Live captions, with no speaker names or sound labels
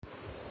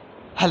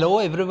Hello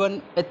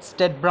everyone, it's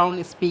Ted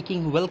Brown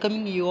speaking,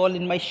 welcoming you all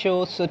in my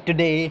show. So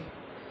today,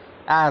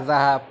 as I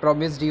have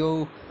promised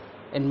you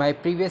in my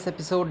previous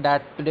episode,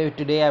 that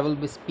today I will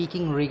be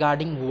speaking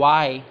regarding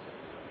why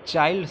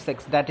child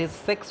sex, that is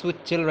sex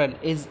with children,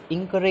 is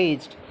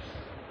encouraged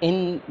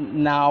in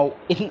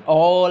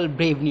all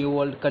brave new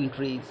world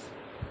countries.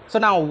 So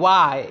now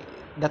why?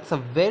 That's a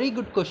very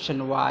good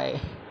question. Why?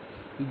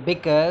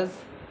 Because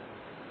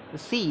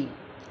see,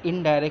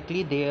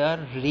 indirectly they are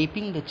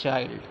raping the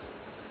child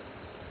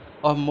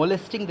or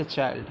molesting the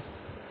child.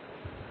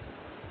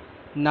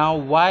 Now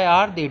why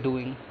are they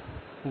doing?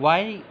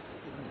 Why?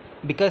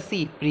 Because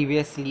see,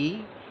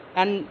 previously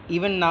and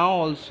even now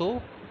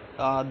also,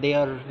 they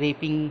are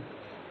raping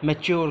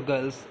mature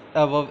girls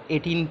above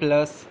 18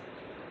 plus.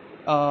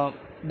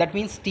 That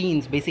means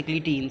teens,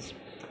 basically teens.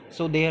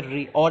 So they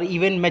are or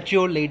even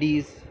mature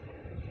ladies,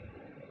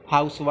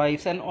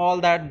 housewives and all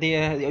that.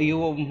 They,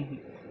 you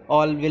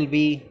all will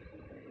be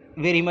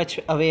very much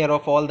aware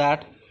of all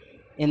that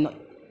in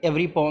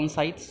every porn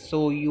sites,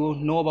 so you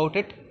know about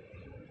it.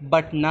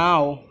 But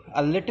now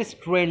a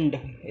latest trend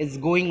is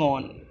going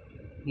on,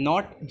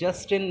 not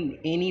just in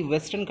any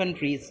western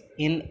countries,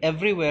 in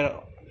everywhere,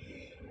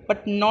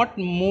 but not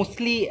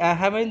mostly. I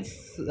haven't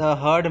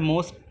heard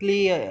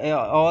mostly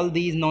all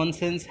these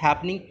nonsense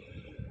happening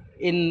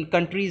in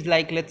countries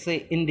like, let's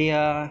say,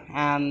 India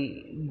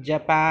and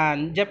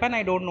Japan.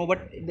 I don't know,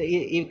 but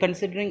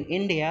considering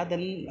India,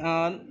 then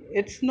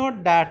it's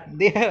not that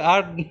they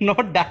are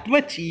not that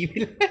much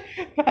evil.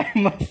 I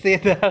must say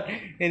that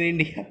in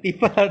India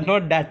people are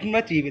not that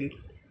much evil.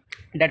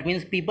 That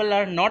means people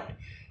are not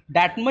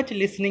that much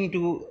listening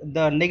to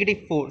the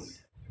negative force.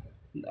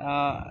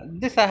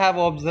 This I have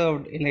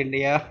observed in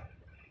India.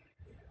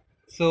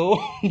 So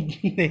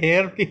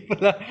here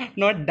people are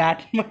not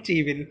that much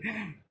evil.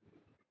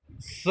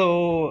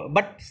 So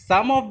but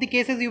some of the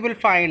cases you will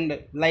find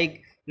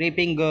like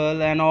raping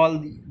girl and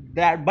all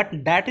that, but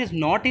that is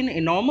not in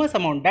enormous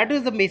amount. That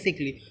is the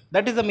basically,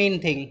 that is the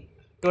main thing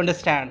to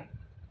understand.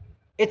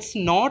 It's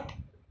not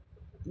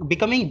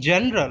becoming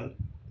general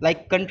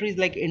like countries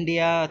like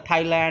India,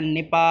 Thailand,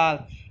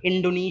 Nepal,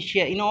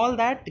 Indonesia, in all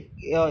that.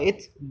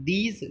 It's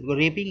these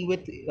raping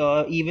with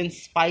even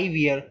 5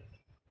 year,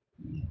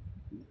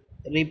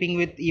 raping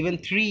with even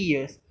 3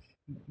 years.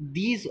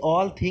 These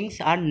all things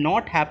are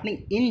not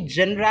happening in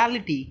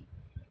generality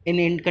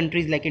in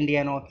countries like India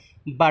and all.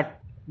 But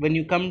when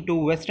you come to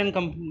Western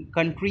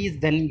countries,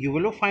 then you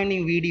will be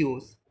finding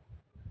videos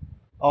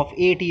of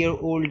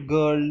 8-year-old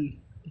girl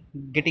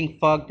getting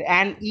fucked.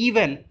 And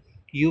even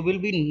you will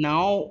be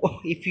now,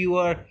 if you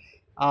are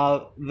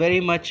very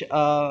much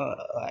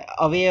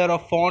aware or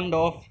fond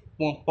of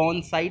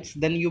porn sites,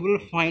 then you will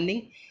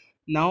finding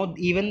now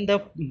even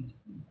the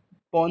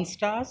porn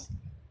stars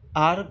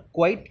are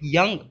quite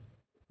young.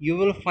 You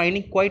will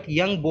finding quite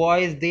young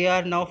boys, they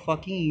are now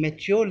fucking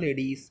mature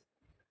ladies.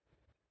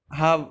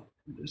 Have,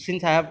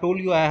 since I have told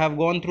you, I have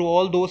gone through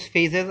all those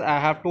phases. I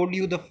have told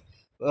you the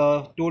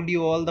told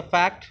you all the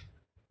fact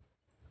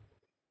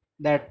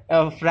that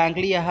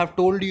frankly I have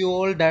told you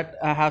all that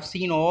I have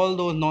seen all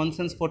those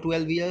nonsense for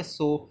 12 years.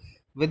 So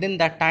within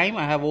that time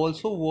I have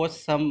also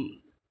watched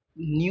some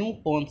new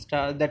porn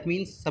stars, that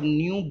means some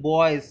new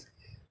boys,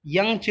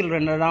 young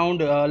children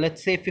around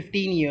let's say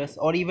 15 years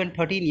or even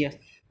 13 years,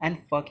 and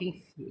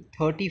fucking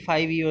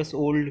 35 years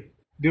old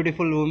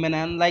beautiful women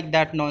and like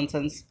that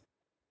nonsense.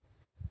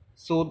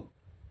 So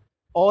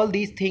all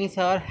these things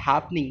are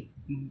happening.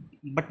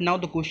 But now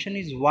the question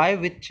is, why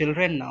with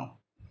children now?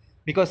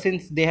 Because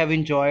since they have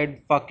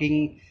enjoyed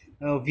fucking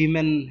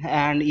women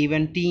and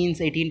even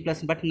teens 18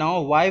 plus, but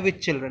now why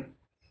with children?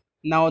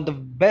 Now the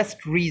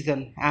best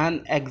reason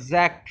and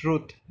exact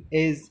truth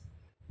is,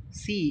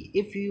 see,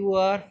 if you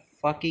are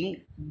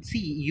fucking,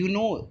 see,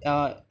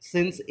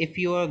 since if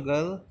you are a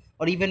girl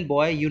or even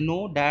boy, you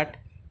know that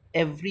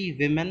every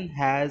woman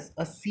has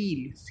a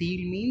seal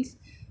means,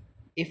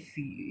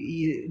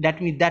 that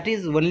means that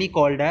is only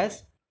called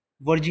as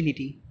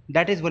virginity,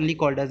 that is only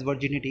called as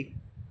virginity.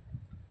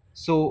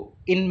 So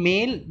in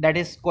male, that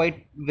is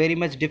quite very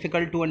much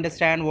difficult to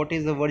understand what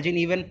is a virgin.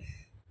 Even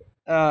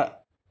uh,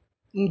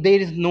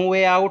 there is no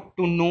way out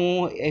to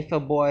know if a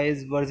boy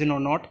is virgin or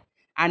not.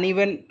 And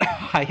even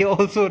I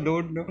also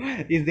don't know,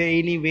 is there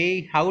any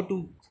way how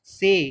to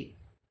say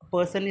a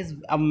person is,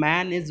 a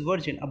man is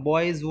virgin, a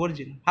boy is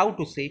virgin? How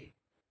to say?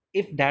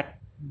 If that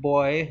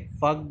boy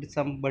fucked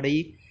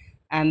somebody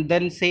and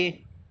then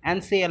say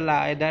a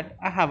lie that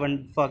I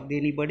haven't fucked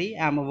anybody,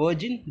 I'm a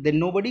virgin, then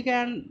nobody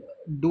can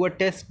do a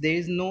test. There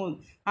is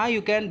no,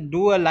 you can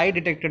do a lie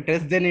detector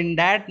test, then in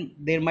that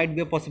there might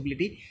be a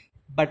possibility.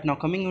 But now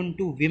coming on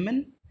to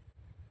women,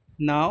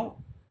 now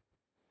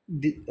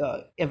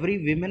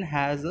every woman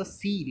has a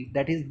seal,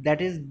 that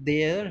is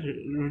their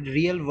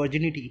real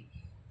virginity.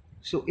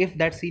 So if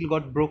that seal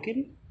got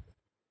broken,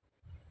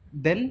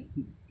 then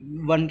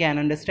one can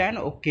understand,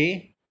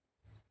 okay.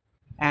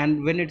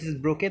 And when it is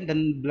broken,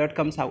 then blood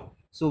comes out.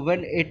 So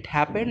when it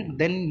happened,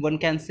 then one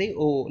can say,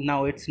 oh,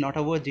 now it's not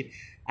a virgin.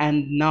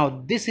 And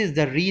now this is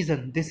the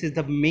reason, this is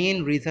the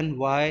main reason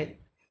why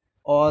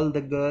all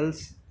the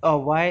girls,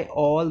 why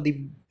all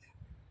the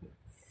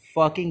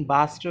fucking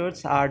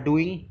bastards all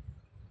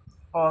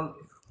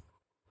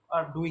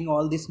are doing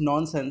all this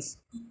nonsense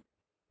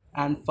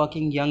and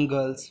fucking young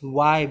girls.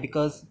 Why?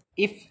 Because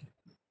if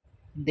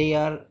they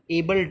are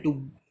able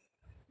to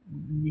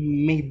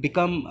may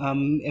become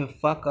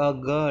fuck a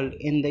girl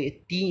in the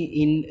teen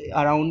in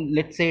around,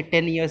 let's say,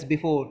 10 years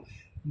before,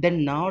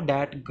 then now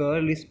that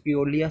girl is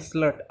purely a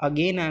slut.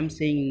 Again, I'm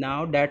saying,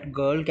 now that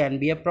girl can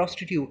be a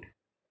prostitute.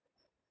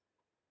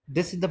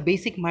 This is the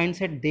basic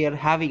mindset they are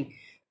having.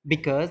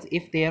 Because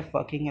if they are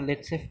fucking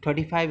let's say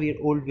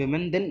 35-year-old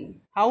women, then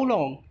how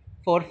long?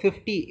 For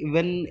 50,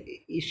 when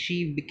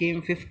she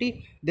became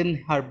 50,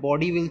 then her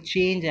body will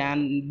change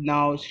and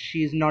now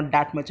she's not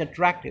that much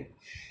attractive.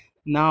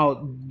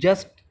 Now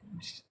just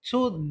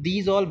so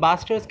these all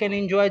bastards can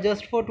enjoy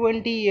just for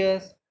 20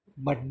 years,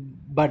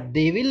 but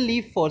they will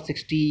live for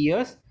 60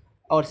 years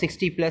or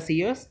 60 plus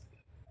years.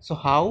 So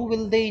how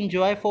will they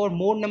enjoy for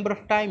more number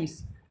of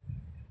times?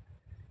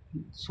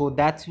 So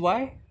that's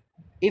why,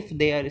 if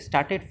they are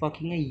started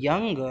fucking a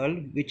young girl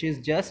which is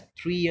just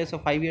 3 years or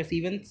 5 years,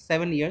 even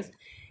 7 years,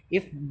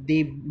 if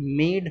they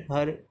made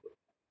her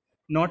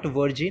not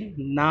virgin,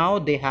 now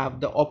they have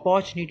the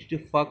opportunity to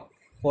fuck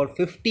for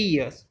 50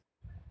 years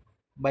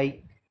by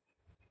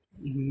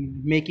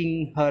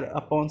making her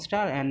a porn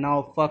star. And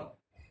now fuck,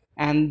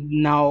 and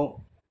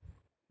now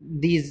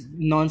these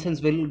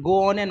nonsense will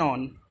go on and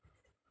on.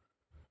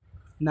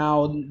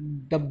 Now,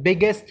 the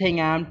biggest thing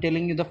I'm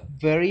telling you, the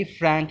very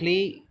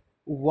frankly,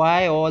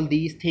 why all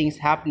these things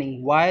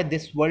happening, why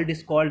this world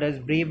is called as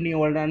Brave New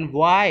World, and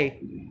why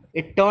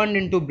it turned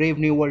into Brave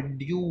New World.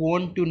 Do you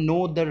want to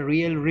know the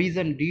real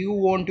reason? Do you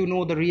want to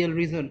know the real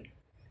reason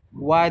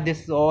why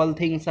this all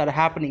things are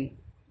happening,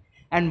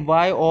 and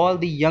why all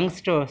the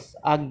youngsters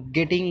are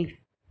getting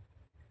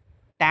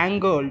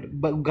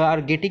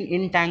are getting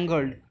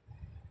entangled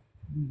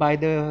by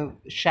the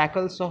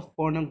shackles of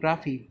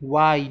pornography?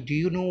 Why? Do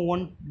you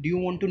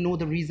want to know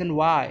the reason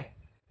why?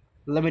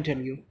 Let me tell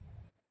you.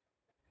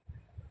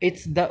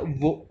 It's the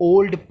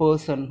old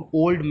person,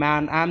 old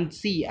man.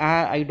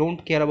 I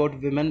don't care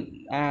about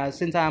women,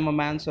 since I am a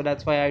man, so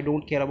that's why I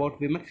don't care about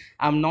women.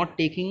 I'm not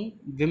taking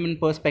women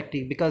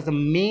perspective, because the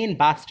main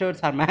bastards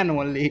are man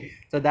only.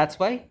 So that's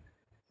why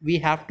we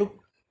have to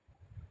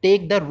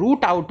take the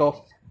root out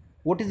of.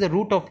 What is the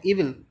root of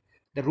evil?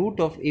 The root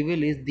of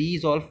evil is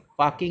these all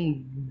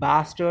fucking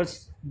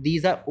bastards.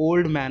 These are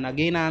old men.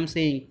 Again, I am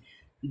saying,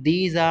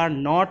 these are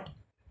not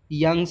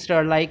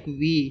youngster like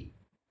we,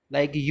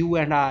 like you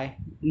and I.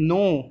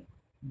 No,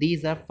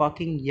 these are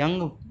fucking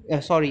young,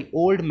 sorry,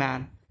 old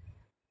man.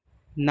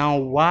 Now,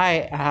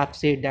 why I have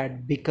said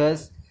that?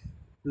 Because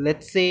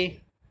let's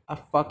say a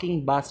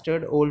fucking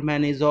bastard old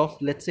man is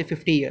of, let's say,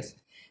 50 years,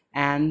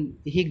 and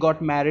he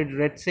got married,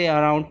 let's say,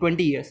 around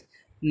 20 years.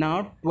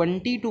 Now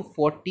 20 to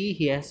 40,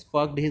 he has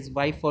fucked his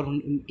wife for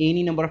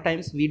any number of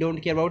times, we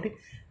don't care about it.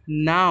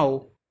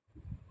 Now,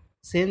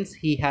 since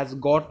he has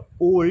got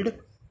old,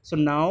 so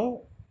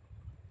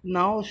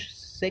now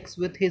sex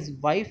with his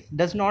wife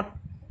does not,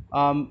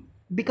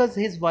 because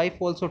his wife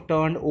also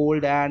turned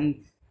old and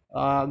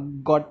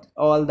got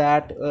all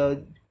that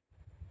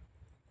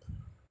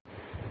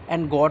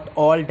got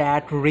all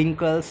that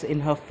wrinkles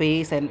in her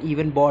face, and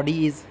even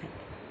body is,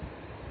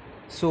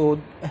 so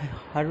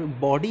her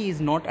body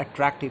is not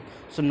attractive.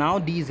 So now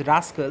these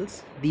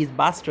rascals, these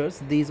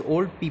bastards, these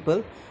old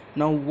people,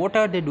 now what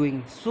are they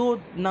doing?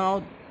 So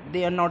now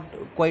they are not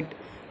quite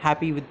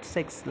happy with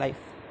sex life.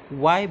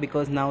 Why?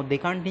 Because now they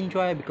can't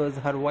enjoy, because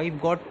her wife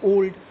got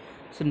old.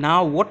 So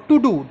now what to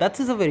do? That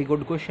is a very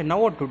good question. Now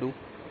what to do?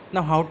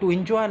 Now how to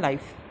enjoy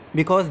life?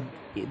 Because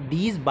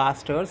these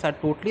bastards are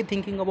totally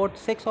thinking about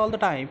sex all the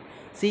time,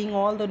 seeing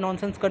all the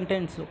nonsense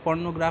contents,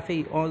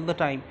 pornography all the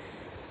time.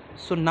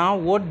 So now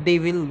what they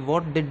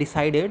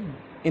decided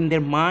in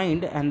their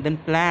mind and then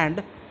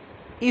planned,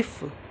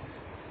 if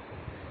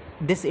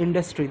this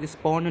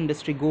porn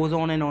industry goes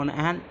on and on,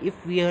 and if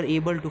we are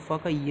able to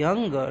fuck a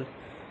young girl,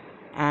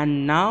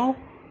 and now,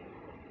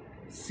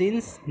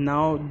 since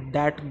now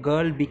that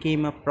girl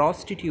became a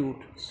prostitute,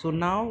 so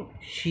now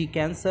she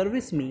can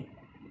service me.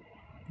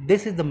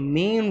 This is the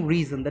main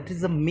reason, that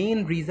is the main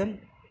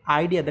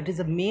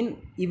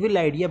evil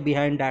idea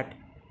behind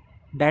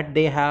that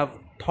they have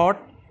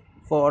thought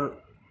for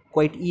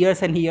quite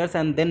years and years,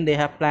 and then they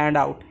have planned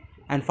out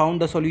and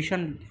found the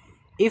solution.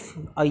 If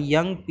a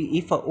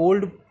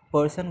old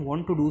person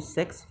want to do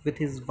sex with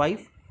his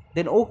wife,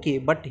 then okay,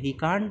 but he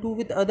can't do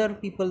with other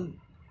people,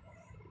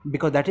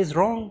 because that is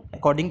wrong.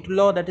 According to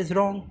law, that is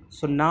wrong.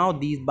 So now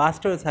these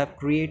bastards have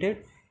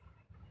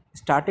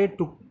started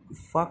to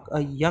fuck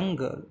a young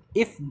girl,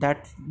 if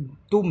that,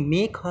 to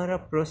make her a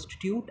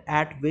prostitute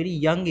at very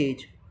young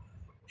age,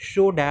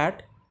 so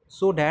that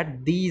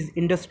these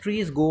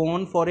industries go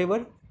on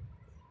forever.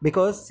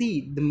 Because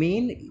see, the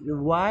main,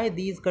 why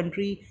these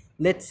country,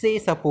 let's say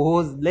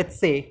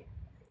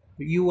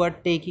you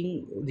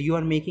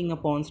are making a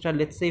porn star,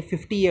 let's say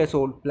 50 years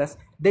old plus,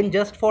 then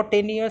just for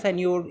 10 years and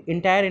your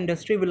entire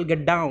industry will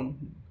get down,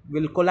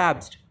 will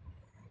collapse.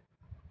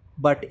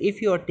 But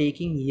if you are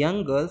taking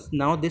young girls,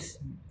 now this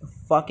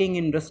fucking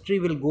industry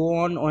will go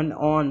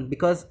on,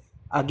 because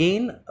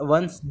again,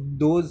 once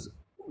those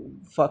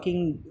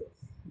fucking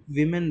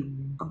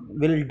women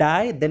will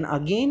die, then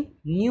again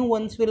new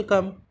ones will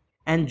come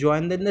and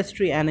join the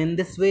industry, and in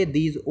this way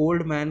these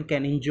old men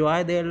can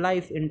enjoy their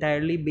life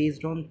entirely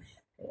based on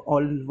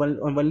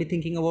on only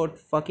thinking about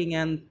fucking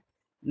and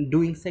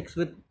doing sex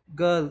with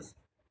girls,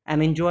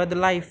 and enjoy the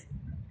life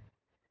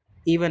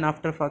even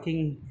after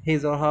fucking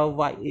his or her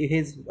wife,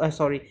 his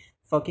sorry,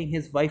 fucking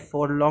his wife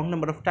for a long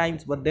number of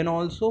times. But then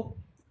also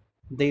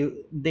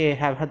they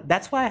have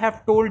that's why I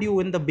have told you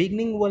in the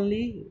beginning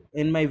only,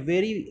 in my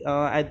very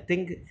I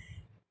think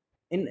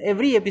in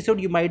every episode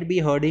you might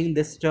be hearing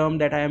this term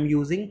that I am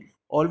using: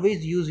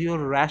 always use your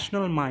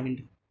rational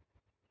mind.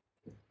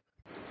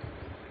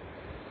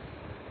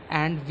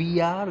 And we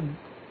are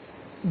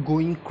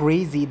going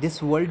crazy,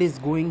 this world is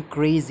going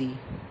crazy,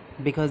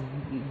 because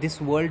this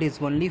world is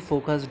only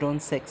focused on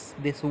sex,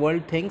 this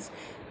world thinks.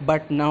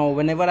 But now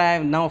whenever I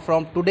am, now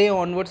from today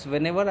onwards,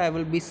 whenever I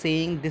will be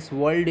saying this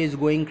world is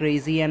going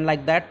crazy and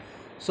like that,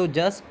 so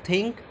just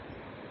think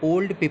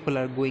old people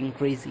are going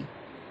crazy,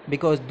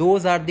 because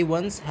those are the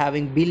ones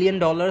having $1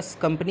 billion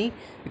company,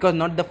 because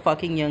not the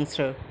fucking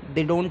youngster.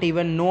 They don't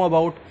even know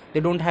about, they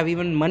don't have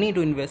even money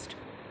to invest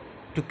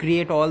to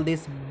create all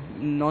this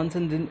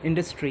nonsense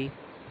industry,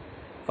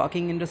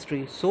 fucking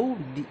industry. So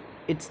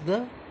it's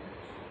the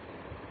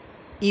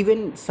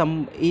even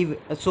some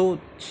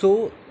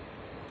so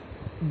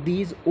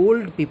these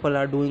old people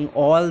are doing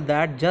all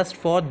that just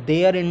for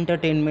their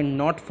entertainment,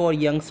 not for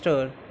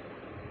youngster.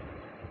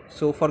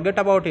 So forget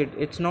about it,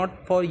 it's not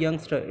for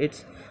youngster,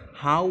 it's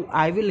how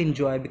I will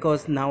enjoy,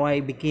 because now I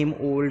became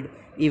old,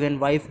 even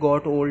wife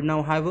got old,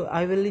 now I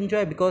will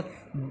enjoy. Because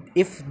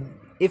if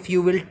if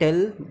you will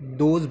tell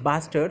those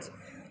bastards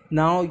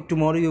now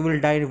tomorrow you will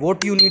die,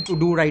 what you need to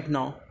do right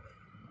now?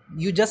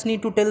 You just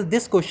need to tell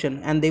this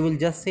question and they will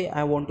just say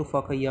I want to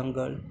fuck a young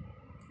girl,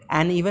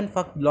 and even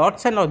fuck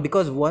lots and lots,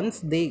 because once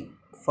they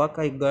fuck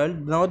a girl,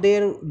 now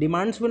their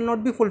demands will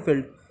not be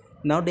fulfilled.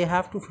 Now they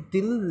have to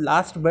till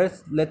last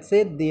breath, let's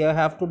say they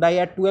have to die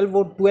at 12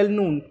 or 12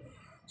 noon,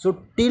 so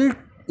till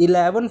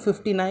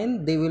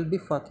 11:59 they will be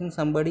fucking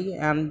somebody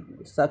and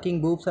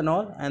sucking boobs and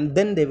all, and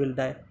then they will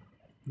die.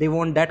 They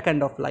want that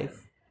kind of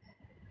life,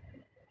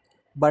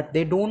 but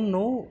they don't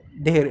know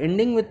their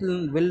ending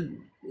will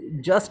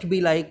just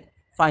be like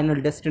final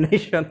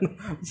destination.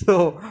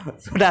 so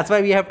so that's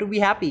why we have to be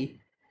happy,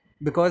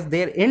 because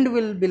their end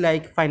will be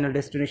like final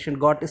destination,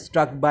 got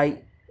struck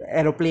by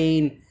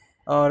aeroplane,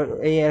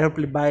 or a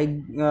aeroplane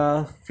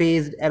by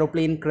phased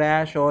aeroplane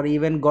crash, or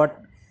even got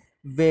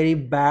very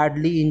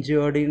badly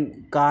injured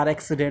in car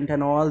accident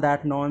and all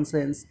that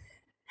nonsense.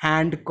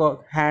 Hand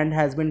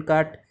has been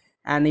cut,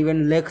 and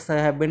even legs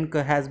have been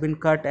has been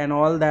cut, and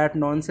all that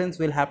nonsense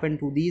will happen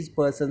to these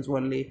persons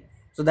only.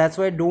 So that's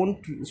why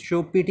don't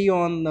show pity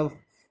on the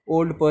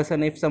old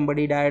person. If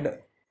somebody died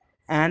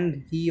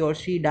and he or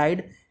she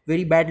died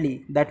very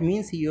badly, that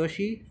means he or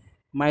she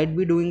might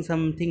be doing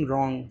something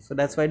wrong. So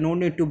that's why no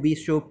need to be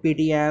show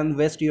pity and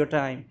waste your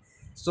time.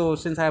 So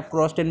since I have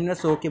crossed 10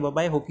 minutes, so okay, bye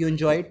bye, hope you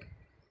enjoyed,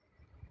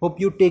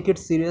 hope you take it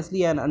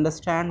seriously and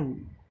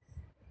understand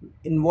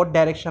in what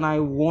direction I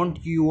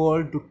want you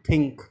all to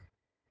think.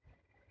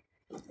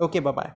 Okay, bye bye.